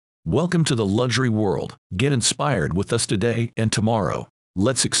Welcome to the luxury world. Get inspired with us today and tomorrow.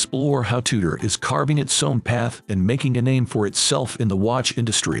 Let's explore how Tudor is carving its own path and making a name for itself in the watch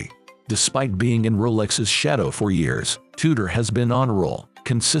industry. Despite being in Rolex's shadow for years, Tudor has been on a roll,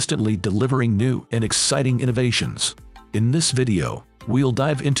 consistently delivering new and exciting innovations. In this video, we'll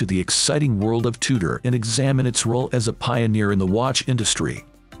dive into the exciting world of Tudor and examine its role as a pioneer in the watch industry.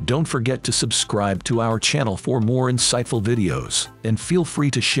 Don't forget to subscribe to our channel for more insightful videos, and feel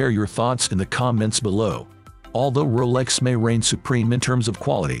free to share your thoughts in the comments below. Although Rolex may reign supreme in terms of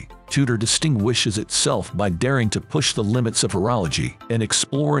quality, Tudor distinguishes itself by daring to push the limits of horology and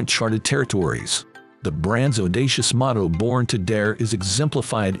explore uncharted territories. The brand's audacious motto "Born to Dare" is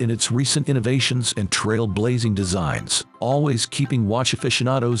exemplified in its recent innovations and trailblazing designs, always keeping watch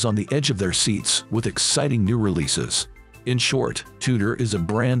aficionados on the edge of their seats with exciting new releases. In short, Tudor is a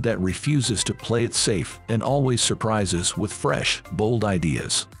brand that refuses to play it safe and always surprises with fresh, bold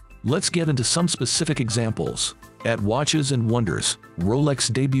ideas. Let's get into some specific examples. At Watches and Wonders,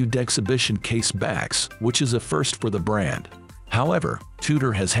 Rolex debuted exhibition case backs, which is a first for the brand. However,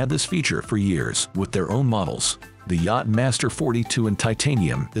 Tudor has had this feature for years with their own models. The Yacht Master 42 in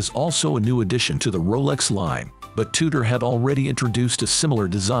titanium is also a new addition to the Rolex line, but Tudor had already introduced a similar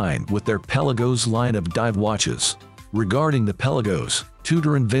design with their Pelagos line of dive watches. Regarding the Pelagos,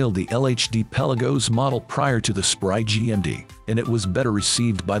 Tudor unveiled the LHD Pelagos model prior to the Sprite GMD, and it was better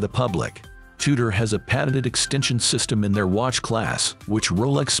received by the public. Tudor has a patented extension system in their watch class, which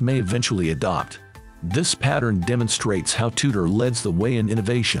Rolex may eventually adopt. This pattern demonstrates how Tudor leads the way in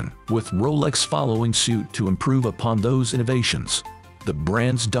innovation, with Rolex following suit to improve upon those innovations. The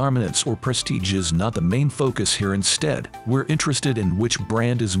brand's dominance or prestige is not the main focus here. Instead, we're interested in which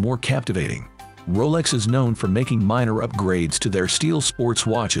brand is more captivating. Rolex is known for making minor upgrades to their steel sports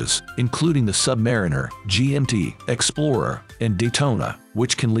watches, including the Submariner, GMT, Explorer, and Daytona,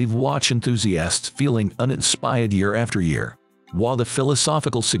 which can leave watch enthusiasts feeling uninspired year after year. While the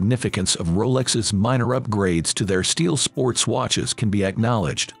philosophical significance of Rolex's minor upgrades to their steel sports watches can be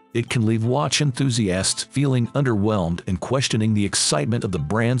acknowledged, it can leave watch enthusiasts feeling underwhelmed and questioning the excitement of the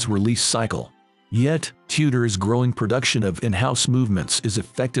brand's release cycle. Yet, Tudor's growing production of in-house movements is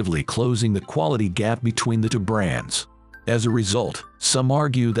effectively closing the quality gap between the two brands. As a result, some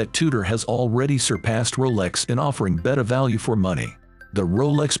argue that Tudor has already surpassed Rolex in offering better value for money. The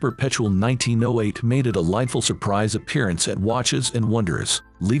Rolex Perpetual 1908 made a delightful surprise appearance at Watches and Wonders,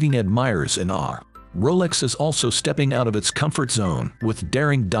 leaving admirers in awe. Rolex is also stepping out of its comfort zone with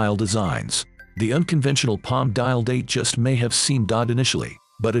daring dial designs. The unconventional palm dial date just may have seemed odd initially,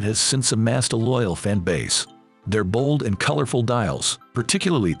 but it has since amassed a loyal fan base. Their bold and colorful dials,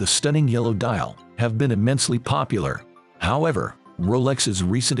 particularly the stunning yellow dial, have been immensely popular. However, Rolex's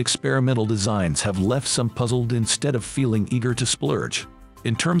recent experimental designs have left some puzzled instead of feeling eager to splurge.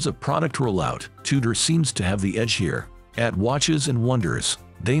 In terms of product rollout, Tudor seems to have the edge here. At Watches and Wonders,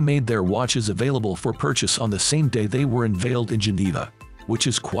 they made their watches available for purchase on the same day they were unveiled in Geneva, which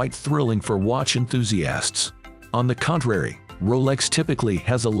is quite thrilling for watch enthusiasts. On the contrary, Rolex typically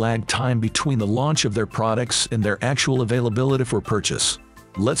has a lag time between the launch of their products and their actual availability for purchase.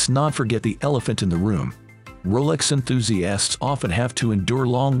 Let's not forget the elephant in the room. Rolex enthusiasts often have to endure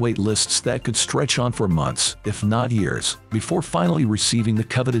long wait lists that could stretch on for months, if not years, before finally receiving the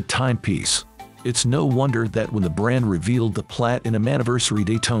coveted timepiece. It's no wonder that when the brand revealed the Platinum Anniversary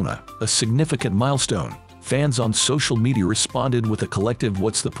Daytona, a significant milestone, fans on social media responded with a collective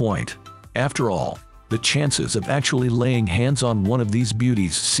 "What's the point?" After all, the chances of actually laying hands on one of these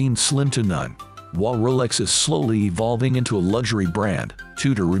beauties seem slim to none. While Rolex is slowly evolving into a luxury brand,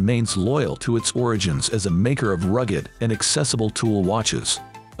 Tudor remains loyal to its origins as a maker of rugged and accessible tool watches.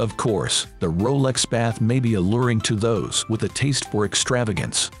 Of course, the Rolex path may be alluring to those with a taste for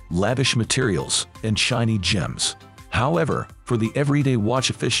extravagance, lavish materials, and shiny gems. However, for the everyday watch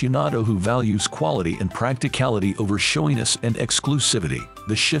aficionado who values quality and practicality over showiness and exclusivity,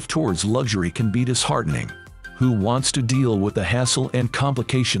 the shift towards luxury can be disheartening. Who wants to deal with the hassle and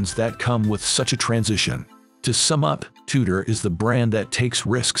complications that come with such a transition? To sum up, Tudor is the brand that takes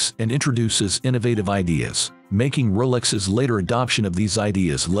risks and introduces innovative ideas, making Rolex's later adoption of these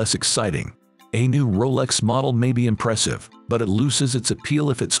ideas less exciting. A new Rolex model may be impressive, but it loses its appeal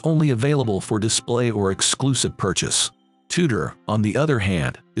if it's only available for display or exclusive purchase. Tudor, on the other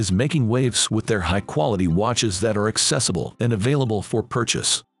hand, is making waves with their high-quality watches that are accessible and available for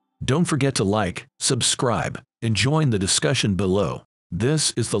purchase. Don't forget to like, subscribe, and join the discussion below.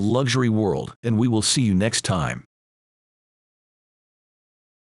 This is the luxury world, and we will see you next time.